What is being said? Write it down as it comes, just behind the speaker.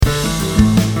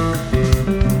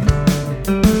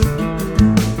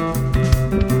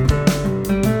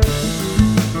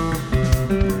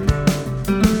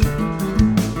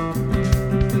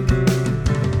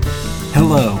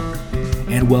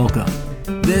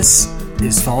This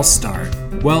is False Start.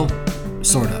 Well,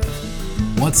 sort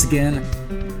of. Once again,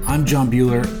 I'm John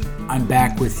Bueller. I'm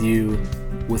back with you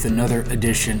with another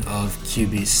edition of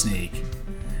QB Sneak.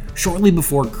 Shortly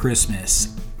before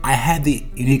Christmas, I had the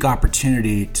unique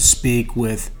opportunity to speak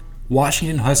with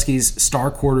Washington Huskies star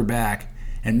quarterback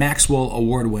and Maxwell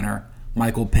Award winner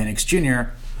Michael Penix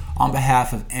Jr. on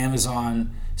behalf of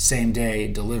Amazon Same-Day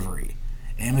Delivery.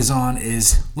 Amazon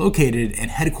is located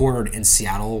and headquartered in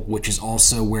Seattle, which is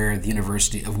also where the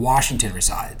University of Washington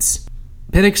resides.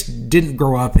 Penix didn't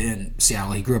grow up in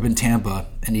Seattle. He grew up in Tampa,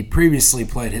 and he previously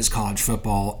played his college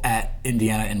football at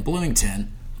Indiana and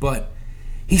Bloomington, but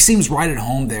he seems right at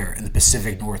home there in the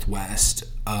Pacific Northwest.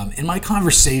 In my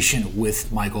conversation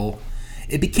with Michael,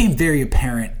 it became very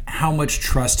apparent how much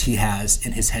trust he has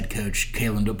in his head coach,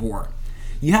 Kalen DeBoer.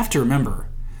 You have to remember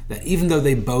that even though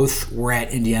they both were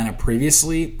at Indiana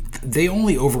previously, they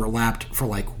only overlapped for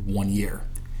like 1 year.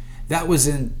 That was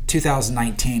in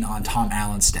 2019 on Tom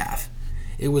Allen's staff.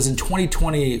 It was in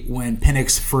 2020 when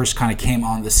Penix first kind of came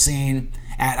on the scene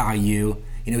at IU.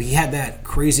 You know, he had that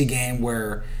crazy game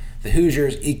where the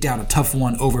Hoosiers eked out a tough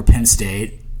one over Penn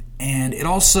State, and it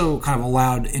also kind of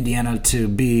allowed Indiana to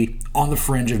be on the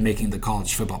fringe of making the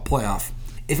college football playoff.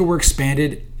 If it were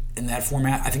expanded in that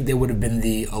format, I think they would have been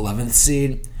the 11th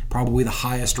seed, probably the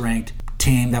highest ranked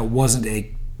team that wasn't a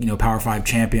Power 5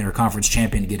 champion or conference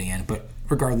champion getting in. But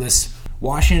regardless,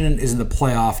 Washington is in the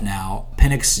playoff now.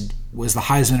 Penix was the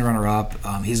Heisman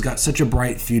runner-up. He's got such a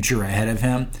bright future ahead of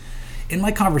him. In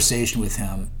my conversation with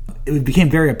him, it became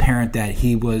very apparent that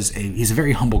he's a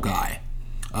very humble guy.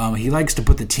 He likes to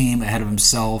put the team ahead of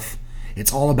himself.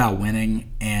 It's all about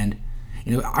winning, and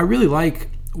I really like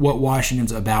what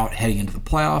Washington's about heading into the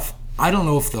playoff. I don't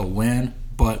know if they'll win,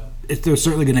 but they're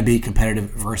certainly going to be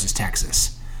competitive versus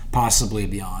Texas, possibly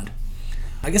beyond.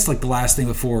 I guess the last thing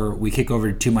before we kick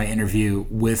over to my interview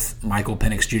with Michael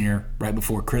Penix Jr. right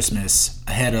before Christmas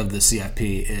ahead of the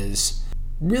CFP is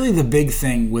really the big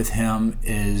thing with him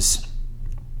is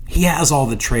he has all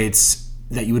the traits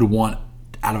that you would want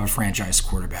out of a franchise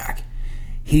quarterback.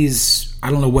 I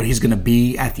don't know what he's going to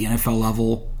be at the NFL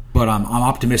level, but I'm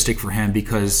optimistic for him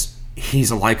because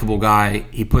he's a likable guy.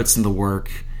 He puts in the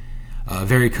work,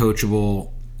 very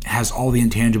coachable, has all the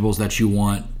intangibles that you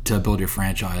want to build your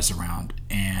franchise around.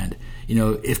 And,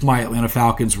 if my Atlanta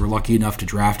Falcons were lucky enough to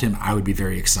draft him, I would be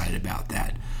very excited about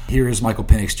that. Here is Michael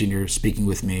Penix Jr. speaking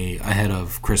with me ahead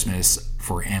of Christmas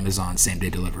for Amazon Same-Day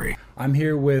Delivery. I'm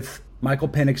here with Michael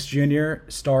Penix Jr.,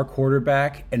 star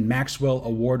quarterback and Maxwell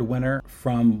Award winner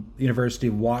from the University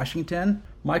of Washington.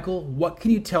 Michael, what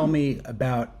can you tell me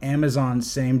about Amazon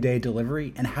Same-Day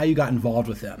Delivery and how you got involved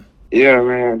with them? Yeah,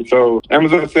 man. So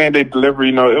Amazon Same-Day Delivery,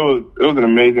 it was an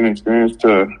amazing experience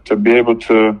to be able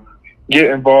to get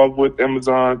involved with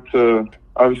Amazon, to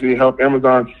obviously help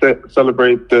Amazon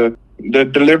celebrate the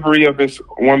delivery of its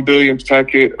 1 billionth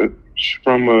packet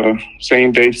from a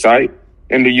same-day site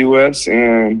in the U.S.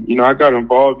 And, I got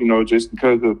involved, just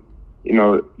because of,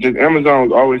 just Amazon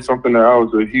was always something that I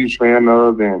was a huge fan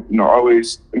of, and,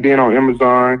 always being on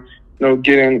Amazon,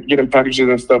 getting packages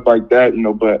and stuff like that,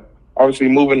 but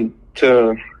obviously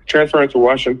transferring to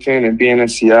Washington and being in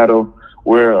Seattle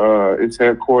where it's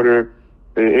headquartered,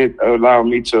 it allowed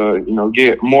me to,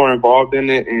 get more involved in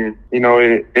it. And,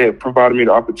 it provided me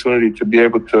the opportunity to be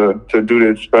able to do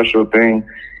this special thing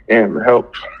and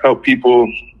help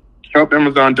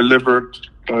Amazon deliver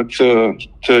to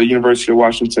University of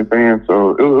Washington fans.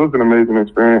 So it was an amazing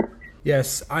experience.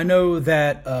 Yes, I know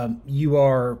that you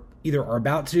are either are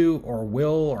about to or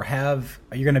will or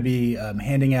you're going to be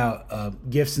handing out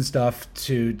gifts and stuff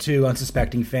to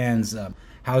unsuspecting fans.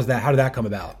 How did that come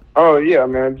about? Oh, yeah,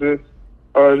 man. Just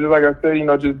like I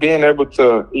said, just being able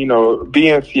to, be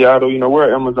in Seattle,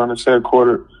 where Amazon is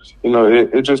headquartered,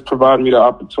 it just provided me the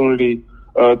opportunity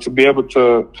to be able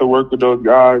to work with those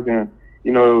guys. And,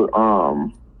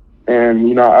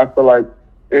 I feel like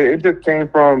it just came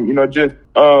from, just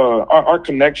our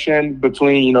connection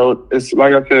between, it's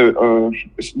like I said,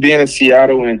 being in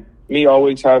Seattle and me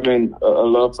always having a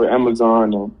love for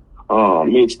Amazon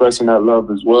and me expressing that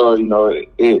love as well.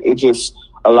 It just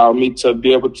allowed me to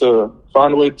be able to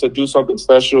find a way to do something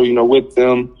special, with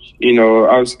them.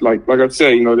 I was like I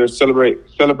said, they're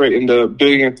celebrating the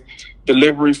billionth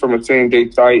delivery from a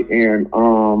same-day site. And,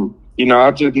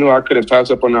 I just knew I couldn't pass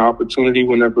up on the opportunity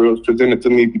whenever it was presented to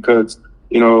me because,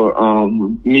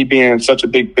 me being such a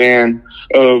big fan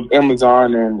of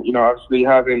Amazon and,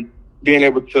 obviously being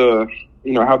able to,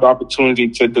 have the opportunity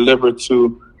to deliver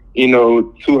to,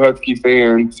 two Husky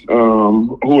fans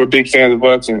who are big fans of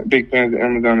us and big fans of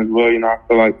Amazon as well. I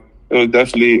feel like it was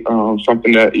definitely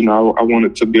something that, I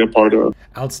wanted to be a part of.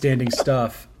 Outstanding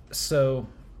stuff. So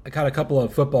I got a couple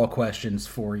of football questions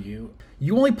for you.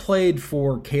 You only played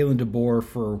for Kalen DeBoer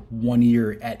for 1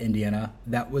 year at Indiana.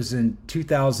 That was in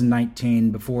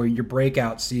 2019 before your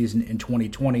breakout season in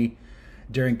 2020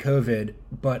 during COVID.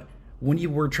 But when you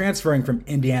were transferring from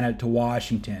Indiana to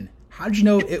Washington, how did you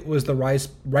know it was the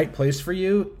right place for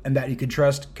you and that you could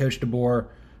trust Coach DeBoer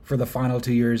for the final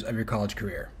 2 years of your college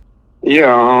career?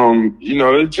 Yeah,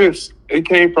 it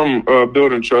came from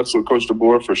building trust with Coach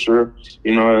DeBoer for sure.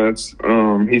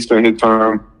 He spent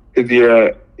his year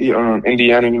at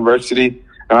Indiana University,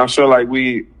 and I feel like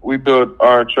we built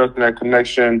our trust and that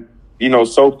connection,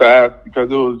 so fast because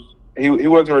he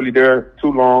wasn't really there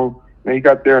too long. And he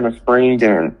got there in the spring,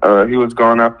 and he was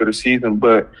gone after the season.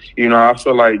 But I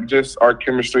feel like just our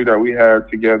chemistry that we had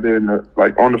together,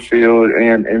 on the field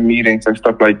and in meetings and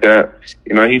stuff like that.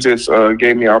 He just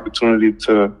gave me opportunity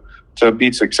to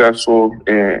be successful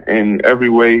in every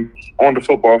way on the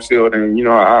football field. And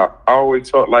I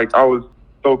always felt like I was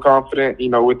so confident,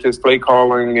 with his play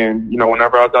calling, and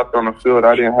whenever I was out there on the field,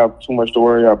 I didn't have too much to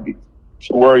worry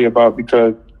about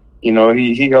because.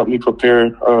 He helped me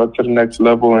prepare to the next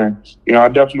level, and I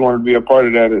definitely want to be a part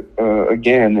of that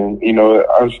again. And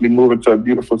obviously moving to a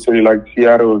beautiful city like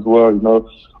Seattle as well.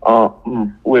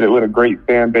 With a great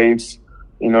fan base.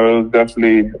 It was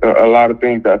definitely a lot of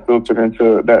things that filtered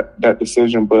into that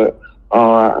decision. But me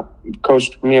and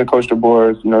Coach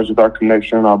DeBoer, just our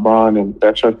connection, our bond, and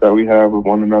that trust that we have with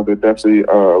one another definitely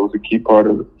was a key part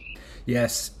of it.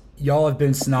 Yes. Y'all have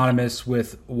been synonymous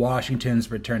with Washington's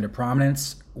return to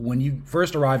prominence. When you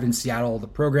first arrived in Seattle, the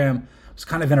program was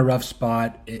kind of in a rough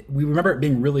spot. We remember it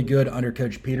being really good under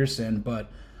Coach Peterson,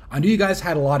 but I knew you guys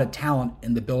had a lot of talent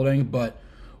in the building, but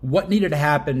what needed to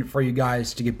happen for you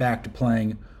guys to get back to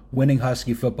playing winning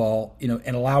Husky football,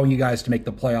 and allowing you guys to make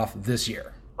the playoff this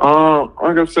year?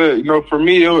 Like I said, for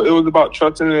me, it was about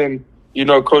trusting in,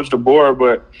 Coach DeBoer,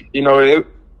 but,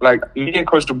 me and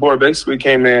Coach DeBoer basically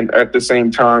came in at the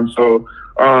same time. So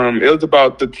it was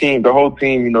about the team, the whole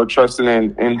team, trusting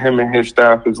in him and his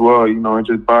staff as well, and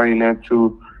just buying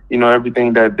into,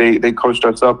 everything that they coached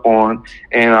us up on.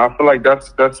 And I feel like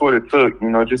that's what it took,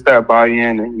 just that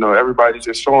buy-in and, everybody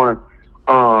just showing,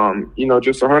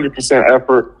 just 100%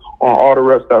 effort on all the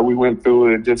reps that we went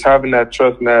through, and just having that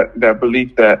trust and that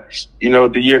belief that,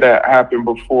 the year that happened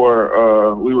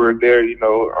before we were there,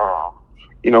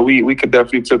 we could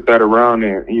definitely flip that around.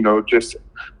 And, just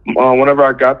whenever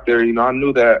I got there, I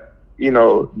knew that,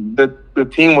 the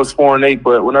team was 4-8,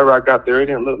 but whenever I got there, it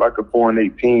didn't look like a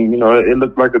 4-8 team. It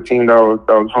looked like a team that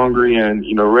was hungry and,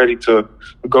 ready to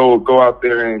go out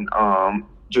there and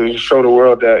just show the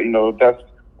world that,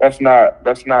 that's not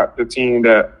the team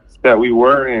that we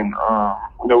were. And,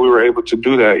 we were able to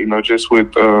do that, just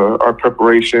with our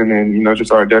preparation and,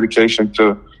 just our dedication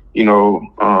to,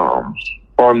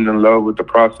 falling in love with the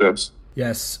process.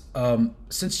 Yes.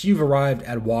 Since you've arrived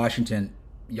at Washington,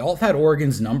 y'all have had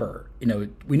Oregon's number.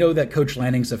 We know that Coach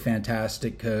Lanning's a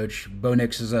fantastic coach.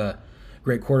 Penix is a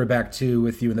great quarterback too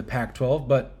with you in the Pac-12,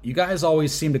 but you guys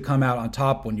always seem to come out on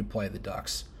top when you play the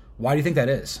Ducks. Why do you think that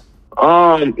is?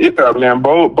 Yeah, man.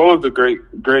 Bo's a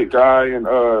great guy, and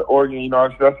Oregon,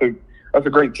 that's a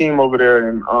great team over there,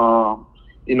 and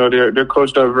they're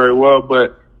coached up very well.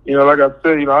 But like I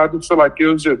said, I just feel like it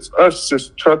was just us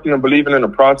just trusting and believing in the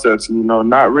process,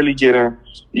 not really getting,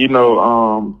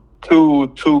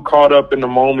 too caught up in the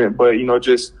moment, but,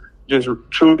 just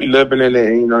truly living in it,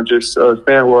 and, just staying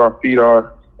where our feet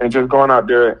are and just going out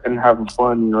there and having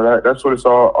fun. That's what it's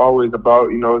always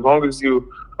about. As long as you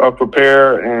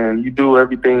prepare and you do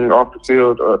everything off the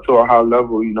field to a high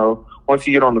level, once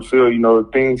you get on the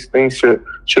field, things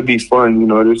should be fun.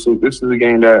 This is a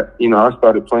game that, I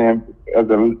started playing as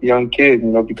a young kid,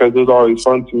 because it was always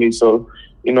fun to me. So,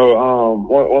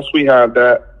 once we have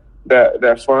that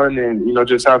fun and,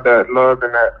 just have that love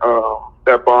and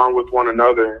that bond with one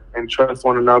another and trust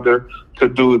one another to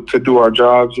do our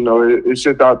jobs, it's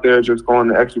just out there just going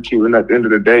to execute. And at the end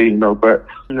of the day, but,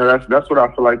 that's what I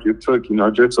feel like it took,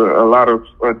 just a lot of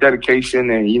dedication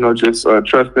and, just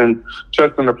trusting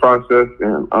the process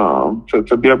and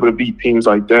to be able to beat teams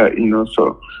like that,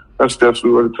 so that's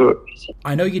definitely what it took.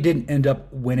 I know you didn't end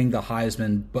up winning the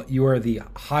Heisman, but you are the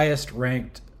highest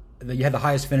ranked, you had the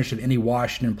highest finish of any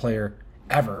Washington player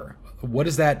ever. What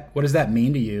does that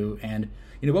mean to you? And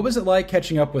what was it like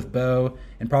catching up with Bo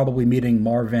and probably meeting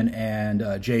Marvin and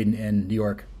Jaden in New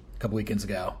York a couple weekends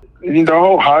ago? The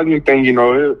whole Heisman thing, it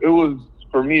was,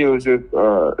 for me, it was just it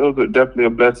was definitely a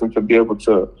blessing to be able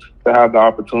to have the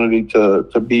opportunity to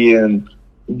be in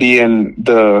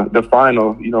the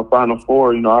final, Final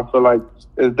Four. I feel like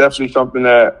it's definitely something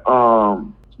that I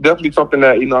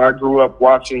grew up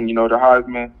watching, the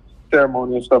Heisman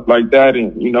ceremony and stuff like that.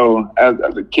 And, you know, as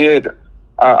a kid,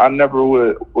 I never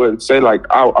would say like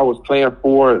I was playing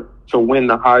to win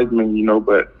the Heisman, you know,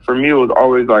 but for me, it was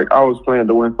always like I was playing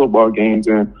to win football games.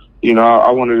 And, you know, I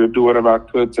wanted to do whatever I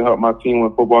could to help my team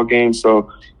win football games.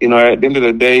 So, you know, at the end of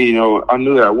the day, you know, I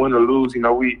knew that win or lose, you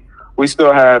know, we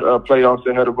still had playoffs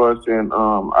ahead of us. And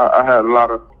I had a lot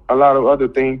of other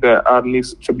things that I need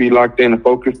to be locked in and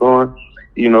focused on,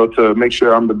 you know, to make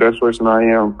sure I'm the best person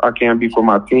I can be for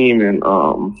my team. And,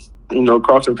 you know,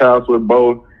 crossing paths with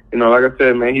Bo, you know, like I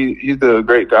said, man, he's a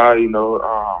great guy, you know,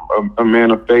 a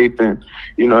man of faith. And,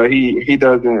 you know, he's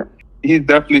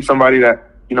definitely somebody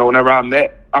that, you know, whenever I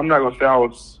met, I'm not going to say I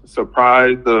was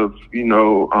surprised of, you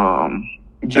know,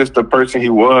 just the person he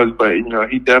was, but, you know,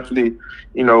 he definitely,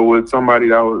 you know, was somebody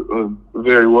that was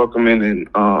very welcoming, and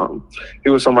he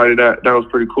was somebody that was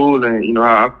pretty cool. And, you know,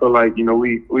 I feel like, you know,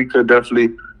 we could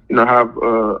definitely, you know, have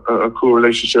a cool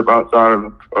relationship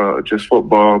outside of just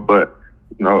football. But,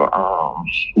 you know,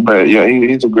 but yeah,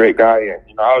 he's a great guy, and,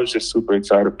 you know, I was just super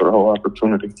excited for the whole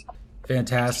opportunity.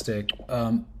 Fantastic.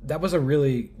 That was a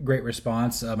really great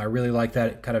response. I really like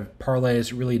that. It kind of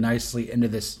parlays really nicely into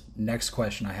this next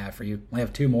question I have for you. I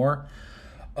have two more.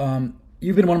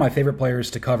 You've been one of my favorite players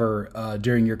to cover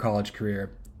during your college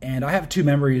career, and I have two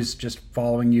memories just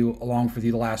following you along for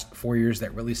the last 4 years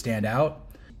that really stand out.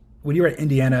 When you were at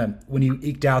Indiana, when you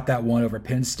eked out that one over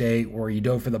Penn State where you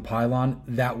dove for the pylon,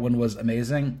 that one was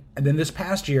amazing. And then this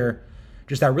past year,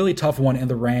 just that really tough one in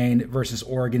the rain versus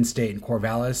Oregon State and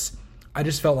Corvallis, I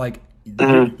just felt like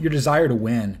your desire to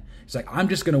win. It's like, I'm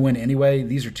just going to win anyway.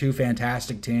 These are two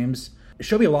fantastic teams. It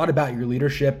showed me a lot about your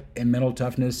leadership and mental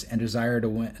toughness and desire to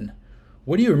win.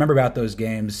 What do you remember about those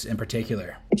games in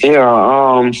particular?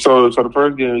 Yeah, so the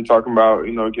first game you're talking about,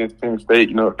 you know, against Penn State,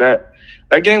 you know, that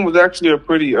game was actually a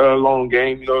pretty long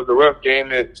game. You know, it was a rough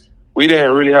game. We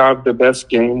didn't really have the best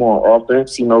game on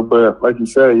offense, you know, but like you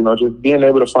said, you know, just being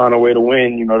able to find a way to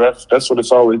win, you know, that's what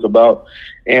it's always about.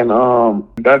 And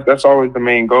that's always the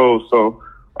main goal. So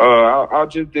I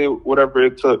just did whatever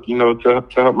it took, you know, to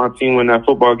help my team win that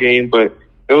football game. But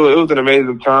it was an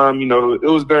amazing time. You know, it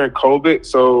was during COVID,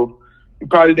 so you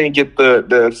probably didn't get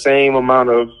the same amount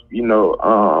of, you know,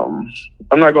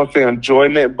 I'm not going to say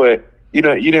enjoyment, but, you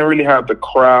know, you didn't really have the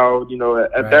crowd, you know,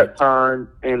 at that time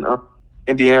in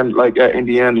Indiana, like at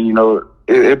Indiana, you know,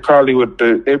 they probably would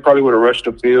have rushed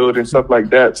the field and stuff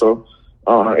like that. So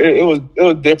it was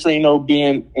different, you know,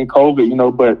 being in COVID, you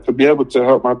know, but to be able to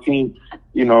help my team,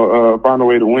 you know, find a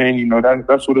way to win, you know,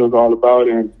 that's what it was all about.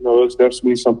 And, you know, it's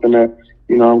definitely something that,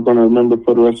 you know, I'm going to remember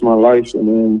for the rest of my life. And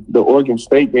then the Oregon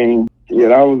State game, yeah,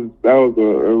 that was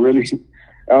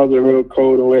a real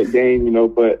cold and wet game, you know,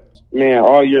 but man,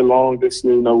 all year long this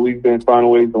year, you know, we've been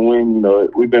finding ways to win. You know,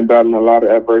 we've been battling a lot of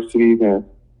adversities, and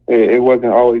it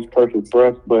wasn't always perfect for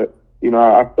us, but, you know,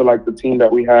 I feel like the team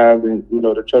that we have and, you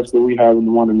know, the trust that we have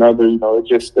in one another, you know, it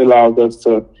just allows us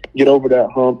to get over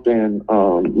that hump and,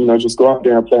 you know, just go out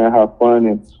there and play and have fun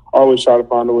and always try to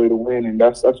find a way to win. And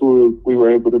that's what we were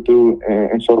able to do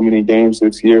in so many games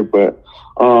this year. But,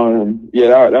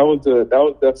 yeah, that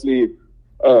was definitely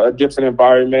a different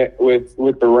environment with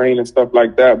the rain and stuff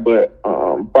like that. But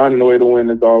finding a way to win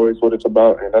is always what it's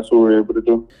about, and that's what we're able to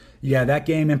do. Yeah, that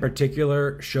game in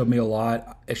particular showed me a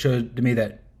lot. It showed to me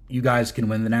that you guys can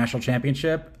win the national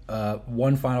championship.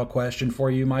 One final question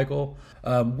for you, Michael.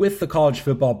 With the college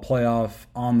football playoff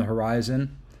on the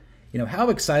horizon, you know, how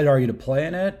excited are you to play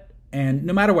in it? And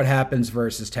no matter what happens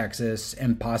versus Texas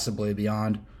and possibly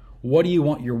beyond, what do you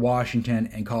want your Washington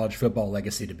and college football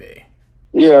legacy to be?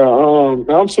 Yeah,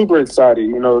 I'm super excited,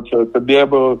 you know, to be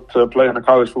able to play in the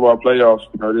college football playoffs.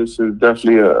 You know, this is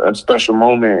definitely a special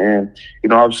moment. And, you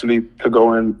know, obviously to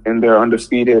go in there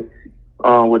undefeated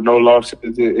with no losses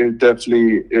is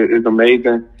definitely is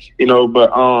amazing, you know.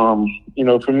 But, you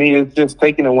know, for me, it's just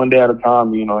taking it one day at a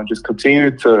time, you know, and just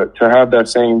continue to have that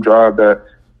same drive,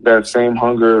 that same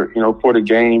hunger, you know, for the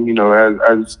game, you know,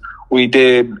 as we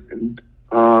did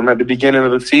at the beginning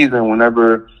of the season,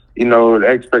 whenever, you know, the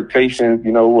expectations,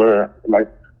 you know, were like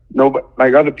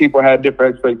other people had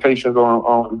different expectations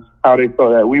on how they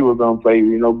thought that we were going to play,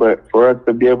 you know, but for us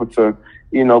to be able to,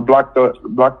 you know, block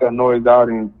that noise out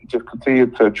and just continue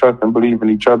to trust and believe in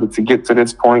each other to get to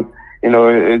this point, you know,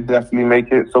 it definitely makes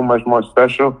it so much more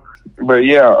special. But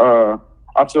yeah,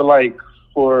 I feel like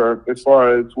as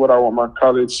far as what I want my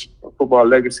college football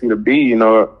legacy to be, you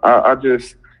know, I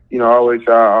just, you know,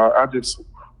 I just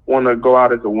want to go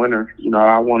out as a winner. You know,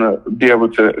 I want to be able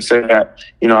to say that,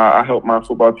 you know, I helped my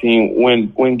football team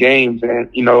win games. And,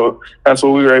 you know, that's what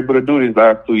we were able to do these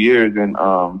last 2 years. And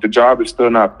the job is still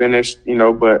not finished, you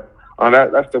know, but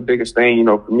That's the biggest thing, you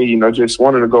know, for me, you know, just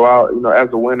wanting to go out, you know,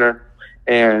 as a winner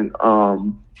and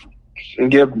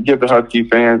give the Husky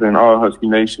fans and all Husky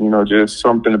Nation, you know, just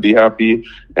something to be happy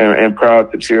and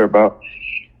proud to cheer about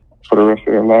for the rest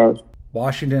of their lives.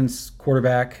 Washington's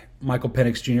quarterback, Michael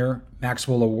Penix Jr.,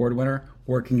 Maxwell Award winner,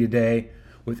 working today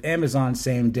with Amazon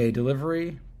same-day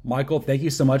delivery. Michael, thank you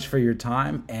so much for your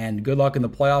time, and good luck in the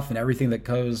playoff and everything that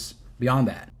goes beyond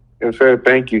that. Yes, sir.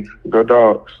 Thank you. Go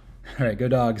Dogs. All right, go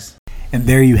Dogs. And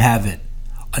there you have it,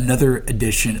 another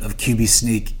edition of QB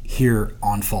Sneak here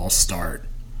on False Start.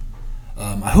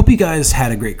 I hope you guys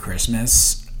had a great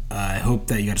Christmas. I hope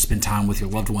that you got to spend time with your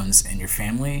loved ones and your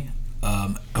family.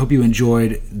 I hope you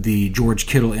enjoyed the George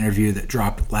Kittle interview that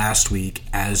dropped last week,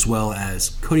 as well as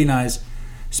Cody and I's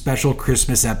special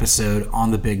Christmas episode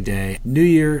on the big day. New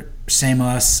Year, same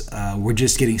us. We're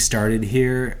just getting started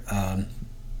here.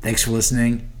 Thanks for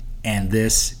listening, and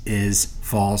this is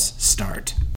False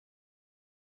Start.